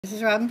This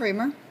is Robin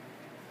Bremer.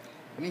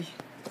 Let me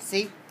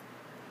see.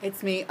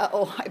 It's me.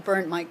 Uh-oh, I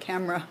burned my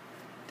camera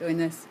doing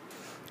this.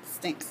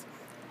 Stinks.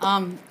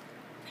 Okay,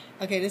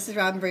 this is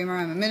Robin Bremer.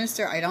 I'm a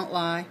minister. I don't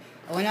lie.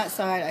 I went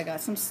outside. I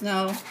got some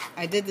snow.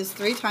 I did this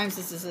 3 times.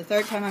 This is the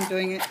 3rd time I'm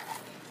doing it.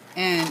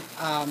 And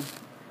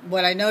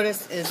what I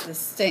noticed is the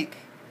stink.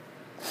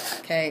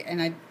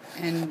 Okay,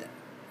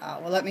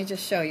 well, let me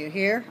just show you.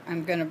 Here,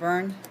 I'm going to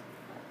burn.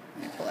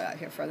 Let me pull it out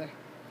here further.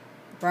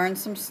 Burn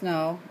some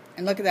snow.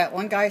 And look at that.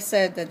 One guy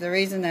said that the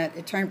reason that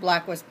it turned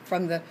black was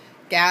from the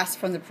gas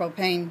from the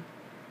butane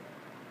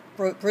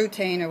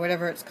or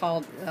whatever it's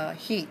called,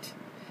 heat.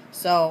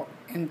 So,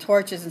 and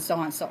torches and so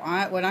on. So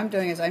what I'm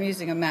doing is I'm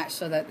using a match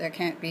so that there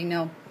can't be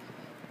no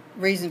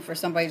reason for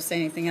somebody to say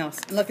anything else.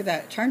 And look at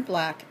that. It turned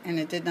black and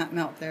it did not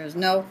melt. There's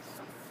no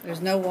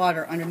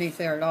water underneath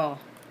there at all.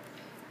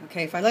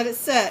 Okay, if I let it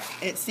set,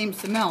 it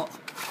seems to melt.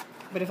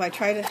 But if I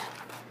try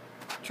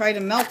to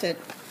melt it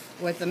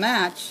with the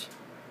match,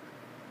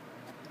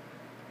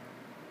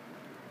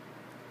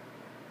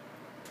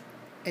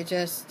 it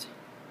just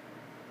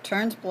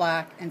turns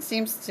black and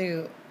seems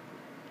to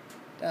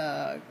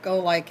go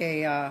like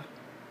a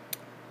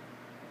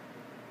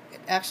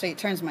actually it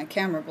turns my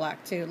camera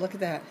black too. Look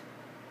at that.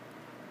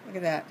 Look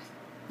at that.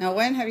 Now,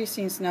 when have you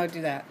seen snow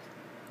do that?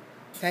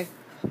 Okay,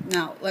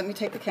 now let me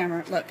take the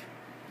camera. Look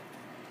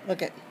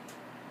it.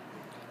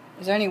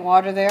 Is there any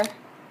water there? Do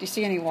you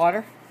see any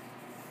water?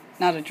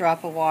 Not a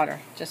drop of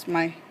water, just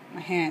my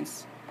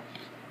hands.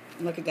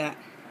 Look at that.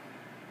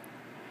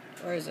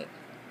 Where is it?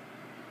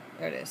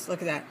 There it is.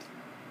 Look at that.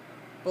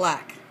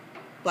 Black.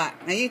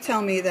 Black. Now you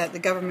tell me that the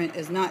government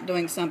is not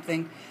doing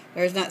something.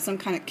 There is not some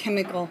kind of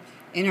chemical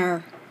in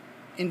our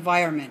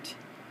environment.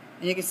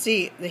 And you can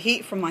see the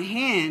heat from my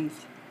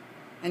hands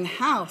and the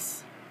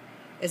house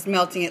is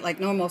melting it like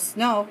normal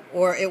snow,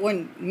 or it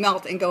wouldn't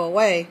melt and go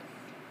away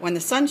when the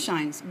sun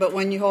shines. But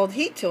when you hold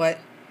heat to it,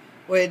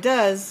 what it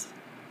does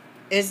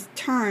is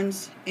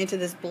turns into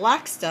this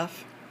black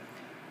stuff,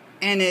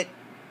 and it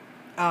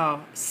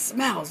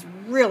smells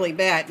really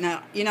bad.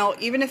 Now, you know,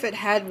 even if it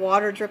had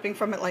water dripping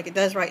from it like it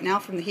does right now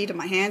from the heat of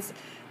my hands,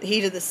 the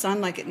heat of the sun,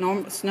 like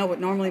snow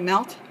would normally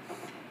melt,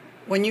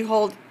 when you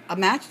hold a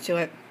match to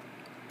it,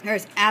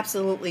 there's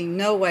absolutely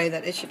no way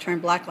that it should turn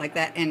black like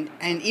that. And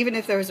even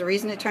if there was a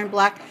reason it turned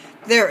black,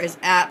 there is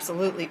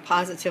absolutely,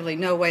 positively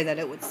no way that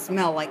it would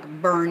smell like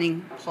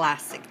burning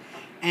plastic.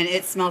 And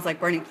it smells like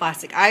burning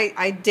plastic.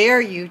 I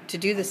dare you to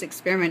do this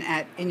experiment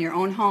in your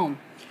own home.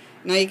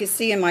 Now you can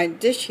see in my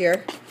dish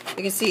here,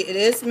 you can see it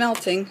is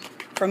melting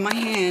from my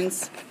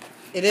hands.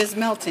 It is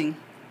melting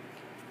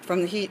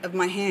from the heat of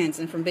my hands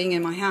and from being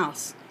in my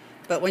house.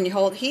 But when you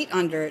hold heat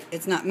under it,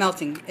 it's not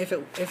melting.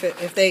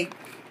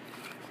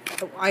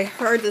 I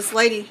heard this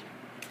lady,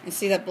 and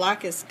see that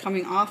black is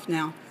coming off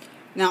now.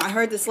 Now I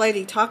heard this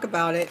lady talk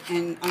about it,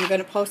 and I'm going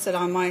to post it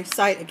on my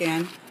site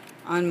again,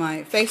 on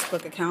my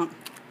Facebook account.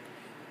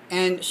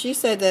 And she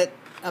said that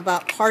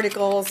about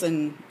particles,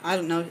 and I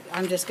don't know,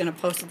 I'm just going to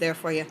post it there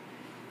for you.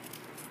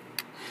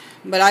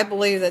 But I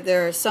believe that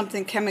there is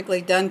something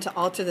chemically done to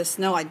alter the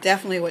snow. I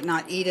definitely would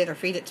not eat it or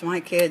feed it to my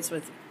kids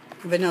with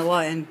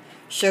vanilla and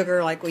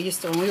sugar like we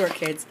used to when we were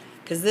kids,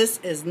 because this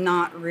is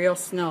not real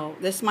snow.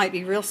 This might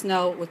be real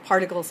snow with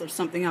particles of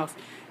something else.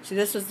 See,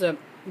 this is the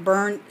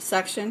burn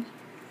section.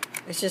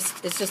 It's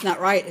just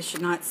not right. It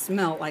should not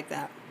smell like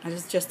that.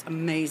 It's just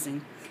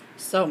amazing.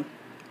 So,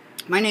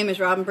 my name is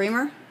Robin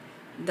Bremer.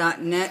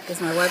 .net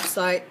is my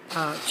website.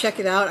 Check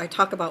it out. I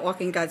talk about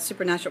walking in God's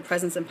supernatural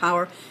presence and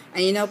power.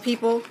 And you know,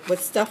 people,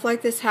 with stuff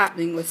like this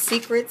happening, with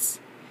secrets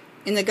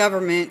in the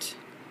government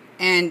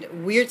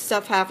and weird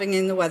stuff happening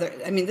in the weather,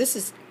 I mean, this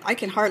is, I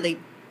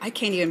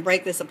can't even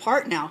break this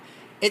apart now.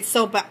 It's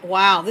so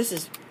wow, this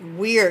is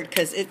weird,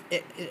 because it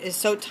is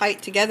so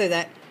tight together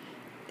that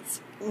it's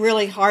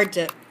really hard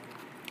to,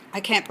 I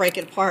can't break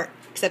it apart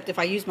except if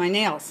I use my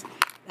nails.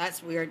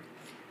 That's weird.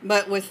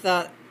 But with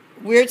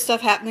weird stuff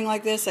happening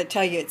like this, I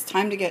tell you, it's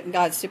time to get in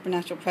God's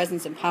supernatural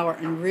presence and power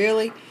and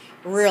really,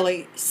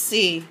 really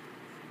see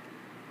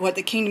what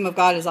the kingdom of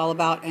God is all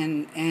about,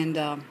 and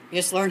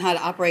just learn how to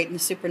operate in the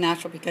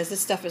supernatural, because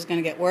this stuff is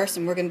going to get worse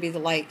and we're going to be the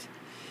light.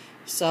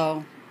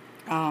 So,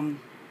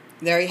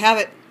 there you have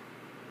it.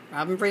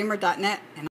 RobinBremer.net.